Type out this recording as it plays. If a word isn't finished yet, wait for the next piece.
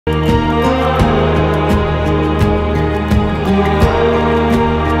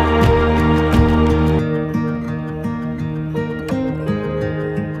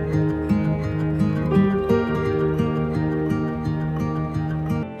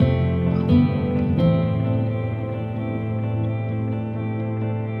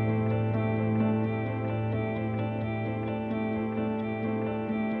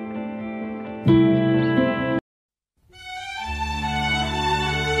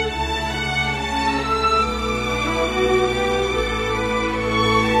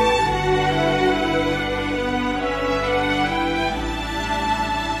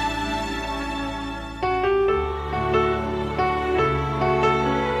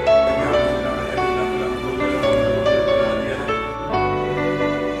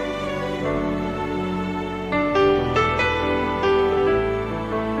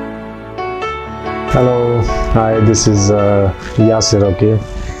Hi, this is Yasir, okay,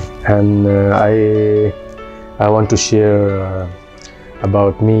 and I want to share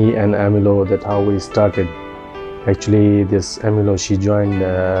about me and Emilou, that how we started. Actually, this Emilou, she joined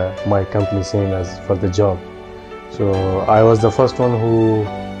my company same as for the job. So I was the first one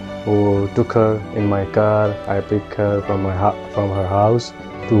who took her in my car. I picked her from her house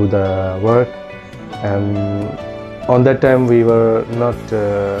to the work, and on that time we were not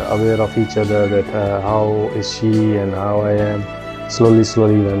aware of each other, that how is she and how I am. Slowly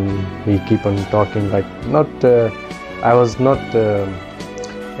when we keep on talking, like not I was not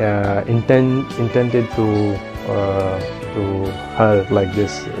intended to her like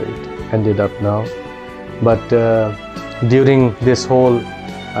this. It ended up now, but during this whole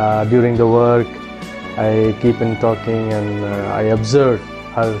during the work, I keep on talking, and I observe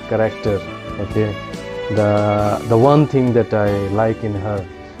her character, okay. The one thing that I like in her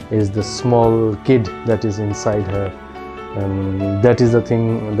is the small kid that is inside her, and that is the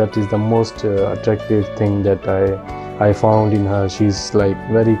thing, that is the most attractive thing that I found in her. She's like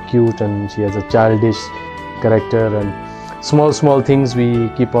very cute, and she has a childish character, and small things we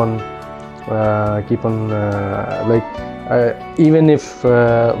keep on like even if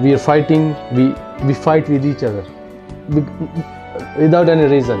we are fighting, we fight with each other without any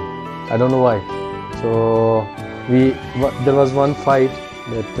reason. I don't know why. So there was one fight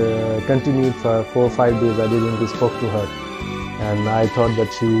that continued for 4 or 5 days. I didn't spoke to her, and I thought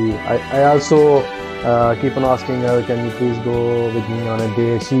that I also keep on asking her, can you please go with me on a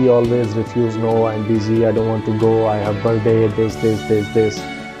date? She always refused. No, I'm busy, I don't want to go, I have birthday, this.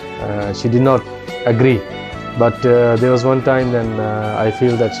 She did not agree. But there was one time then I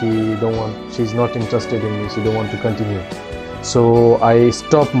feel that she's not interested in me, she don't want to continue. So I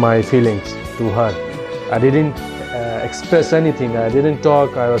stopped my feelings to her. I didn't express anything, I didn't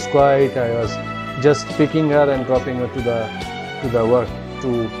talk, I was quiet. I was just picking her and dropping her to the work,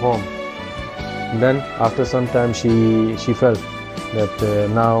 to home. Then after some time she felt that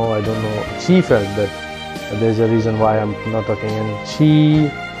now I don't know, she felt that there's a reason why I'm not talking, and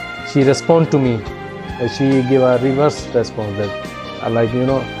she responded to me. She gave a reverse response, that like, you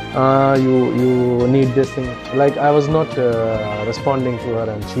need this thing. Like I was not responding to her,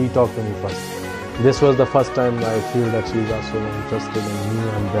 and she talked to me first. This was the first time I feel that she's also interested in me,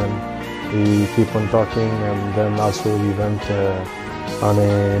 and then we keep on talking, and then also we went on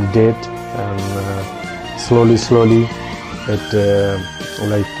a date, and slowly it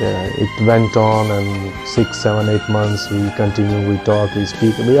went on, and 6, 7, 8 months we continue, we talk, we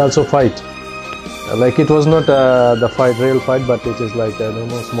speak, we also fight. Like it was not the real fight, but it is like, I don't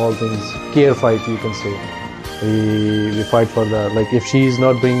know, small things, care fight you can say. We fight for like if she is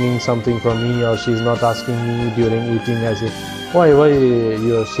not bringing something for me, or she is not asking me during eating, I say, why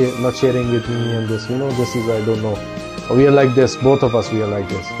you are not sharing with me, and this, this is, I don't know. We are like this, both of us, we are like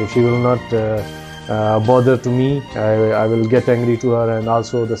this. If she will not bother to me, I will get angry to her, and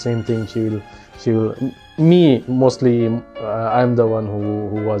also the same thing, she will me mostly. I'm the one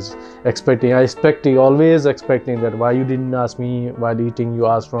who was always expecting that why you didn't ask me while eating, you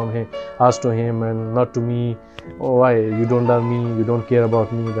asked to him and not to me. Oh, why you don't love me, you don't care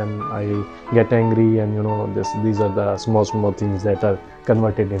about me? Then I get angry, and these are the small things that are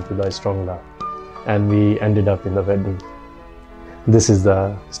converted into the strong love, and we ended up in the wedding. This is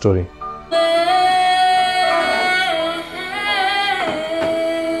the story.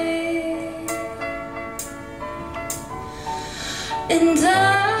 And I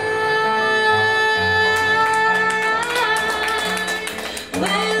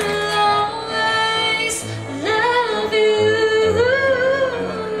will always love you.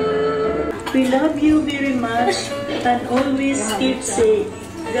 We love you very much, and always keep safe.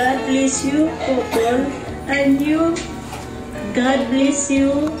 God bless you, couple, and you. God bless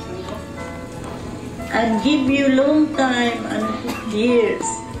you and give you long time and years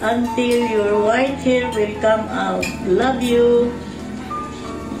until your white hair will come out. Love you.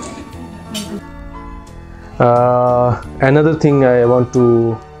 Another thing, I want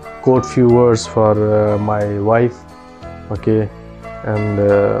to quote few words for my wife, okay, and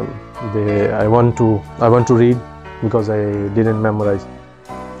I want to read because I didn't memorize.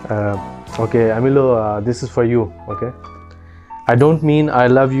 Okay, Emilou, this is for you, okay. I don't mean I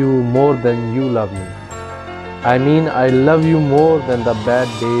love you more than you love me. I mean I love you more than the bad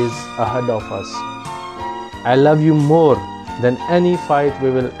days ahead of us. I love you more than any fight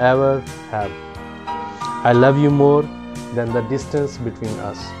we will ever have. I love you more than the distance between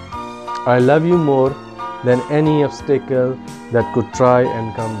us. I love you more than any obstacle that could try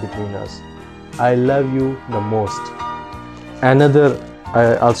and come between us. I love you the most. Another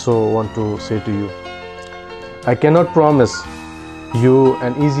I also want to say to you, I cannot promise you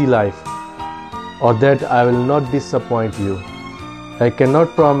an easy life or that I will not disappoint you. I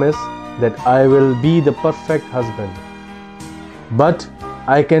cannot promise that I will be the perfect husband. But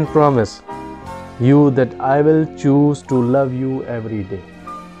I can promise you that I will choose to love you every day.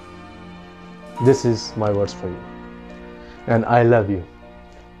 This is my words for you. And I love you.